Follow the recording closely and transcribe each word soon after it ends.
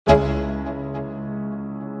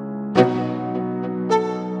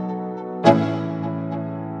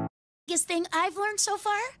thing I've learned so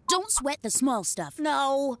far? Don't sweat the small stuff.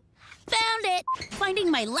 No. Found it! Finding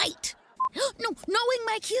my light. No, knowing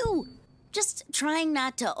my cue. Just trying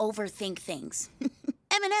not to overthink things.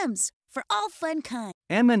 M&M's, for all fun kind.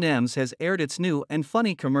 M&M's has aired its new and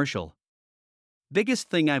funny commercial. Biggest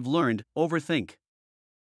thing I've learned, overthink.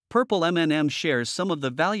 Purple M&M shares some of the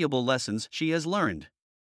valuable lessons she has learned.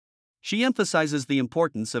 She emphasizes the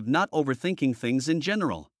importance of not overthinking things in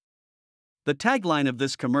general. The tagline of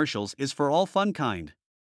this commercials is for all fun kind.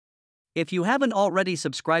 If you haven't already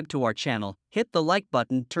subscribed to our channel, hit the like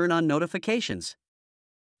button, turn on notifications,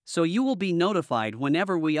 so you will be notified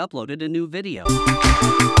whenever we uploaded a new video.